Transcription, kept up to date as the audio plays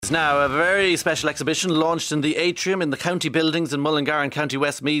is now a very special exhibition launched in the Atrium in the county buildings in Mullingar and County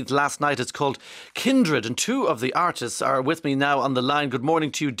Westmeath last night. It's called Kindred, and two of the artists are with me now on the line. Good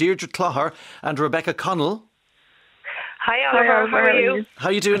morning to you, Deirdre Clogher and Rebecca Connell. Hi Oliver, how are you? How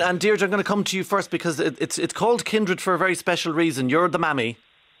are you doing? And Deirdre, I'm going to come to you first because it's called Kindred for a very special reason. You're the mammy.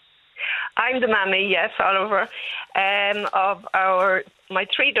 I'm the mammy, yes, Oliver, of my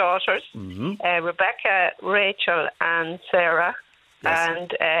three daughters, Rebecca, Rachel and Sarah. Yes.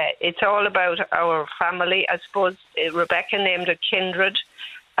 And it's all about our family. I suppose Rebecca named it Kindred,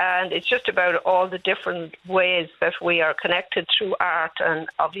 and it's just about all the different ways that we are connected through art, and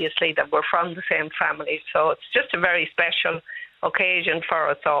obviously that we're from the same family. So it's just a very special occasion for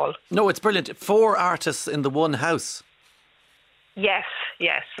us all. No, it's brilliant. 4 artists in the one house. Yes,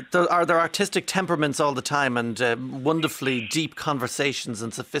 yes. Are there artistic temperaments all the time and wonderfully deep conversations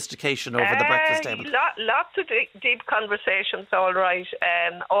and sophistication over the breakfast table? Lots of deep conversations, all right.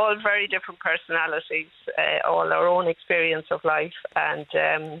 All very different personalities, all our own experience of life. And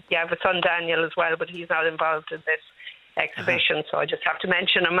I have a son, Daniel, as well, but he's not involved in this exhibition, so I just have to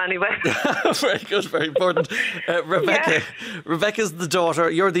mention him anyway. Very good, very important. Rebecca, Rebecca's the daughter. Are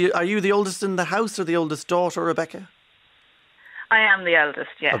you the oldest in the house or the oldest daughter, Rebecca? I am the eldest,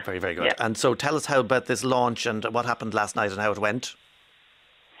 yeah. Oh, very, very good. Yeah. And so tell us how about this launch and what happened last night and how it went.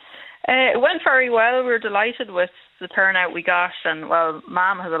 It went very well. We were delighted with the turnout we got. And, well,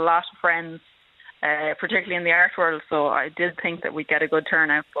 Mum has a lot of friends, particularly in the art world, so I did think that we'd get a good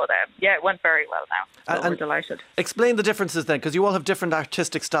turnout. But, it went very well now. So we're delighted. Explain the differences then, because you all have different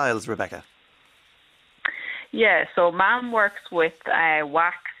artistic styles, Rebecca. Yeah, so Mum works with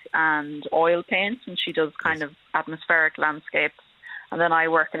wax and oil paints, and she does kind of atmospheric landscapes. And then I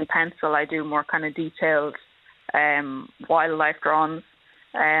work in pencil. I do more kind of detailed wildlife drawings.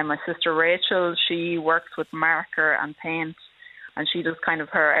 My sister Rachel, she works with marker and paint, and she does kind of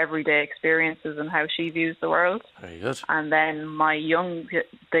her everyday experiences and how she views the world. Very good. And then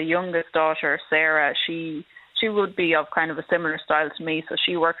the youngest daughter, Sarah, she would be of kind of a similar style to me. So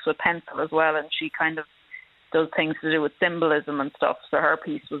she works with pencil as well, and she kind of does things to do with symbolism and stuff. So her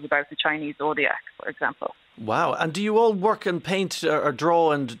piece was about the Chinese zodiac, for example. Wow. And do you all work and paint or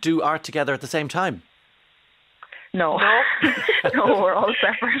draw and do art together at the same time? No. No, we're all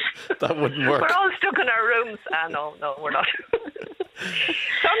separate. That wouldn't work. We're all stuck in our rooms. No, we're not.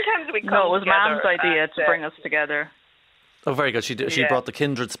 Sometimes we come No, it was together. Mam's idea to bring us together. Oh, very good. She brought the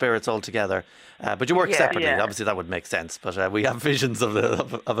kindred spirits all together. But you work separately. Yeah. Obviously, that would make sense. But we have visions of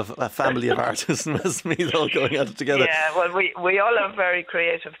a family of artists in Westmeath all going at it together. Yeah, well, we all have very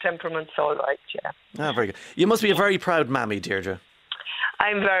creative temperaments, all right, yeah. Ah, very good. You must be a very proud mammy, Deirdre.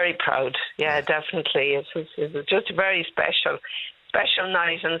 I'm very proud. Yeah, definitely. It was just a very special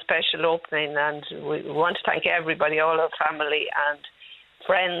night and special opening. And we want to thank everybody, all our family and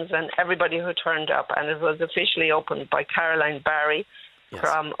friends and everybody who turned up. And it was officially opened by Caroline Barry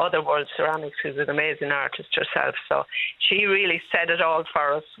from Otherworld Ceramics, who's an amazing artist herself. So she really said it all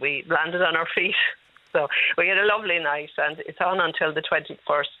for us. We landed on our feet. So we had a lovely night, and it's on until the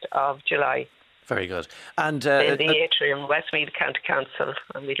 21st of July. Very good. And in the Atrium, Westmeath County Council,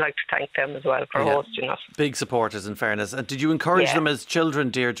 and we'd like to thank them as well for hosting us. Big supporters, in fairness. And did you encourage them as children,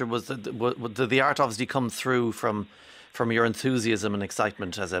 Deirdre? Did the art obviously come through from your enthusiasm and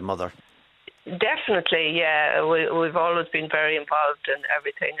excitement as a mother? Definitely, yeah. We've always been very involved in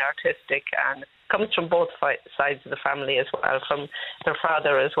everything artistic, and it comes from both sides of the family as well, from their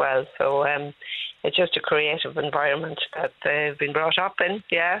father as well. So it's just a creative environment that they've been brought up in,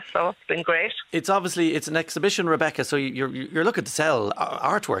 so it's been great. It's an exhibition, Rebecca, so you're looking to sell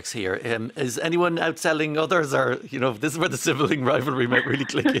artworks here. Is anyone outselling others, or, this is where the sibling rivalry might really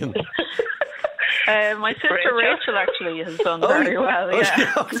click in? My sister Rachel actually has done very well.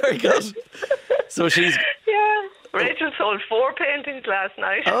 Very good. So she's... Yeah. Rachel sold 4 paintings last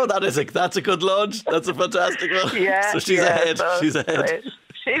night. Oh, that's a good launch. That's a fantastic one. Yeah. So she's ahead. She's ahead. Great.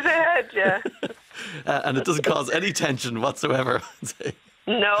 She's ahead, yeah. And it doesn't cause any tension whatsoever.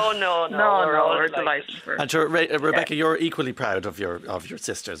 No, we're delighted for her. And sure, Rebecca, you're equally proud of your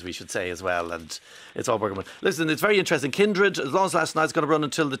sisters, we should say, as well, and it's all working well. Listen, it's very interesting. Kindred, as long as last night's going to run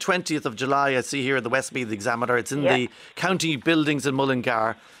until the 20th of July. I see here the Westmeath Examiner. It's in the county buildings in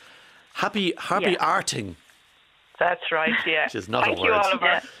Mullingar. Happy arting. That's right, yeah. Which is not thank a word. You,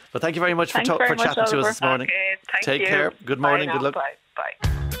 Oliver. But thank you very much for chatting to us this morning. Okay, Take care. Good morning. Bye Good luck. Bye.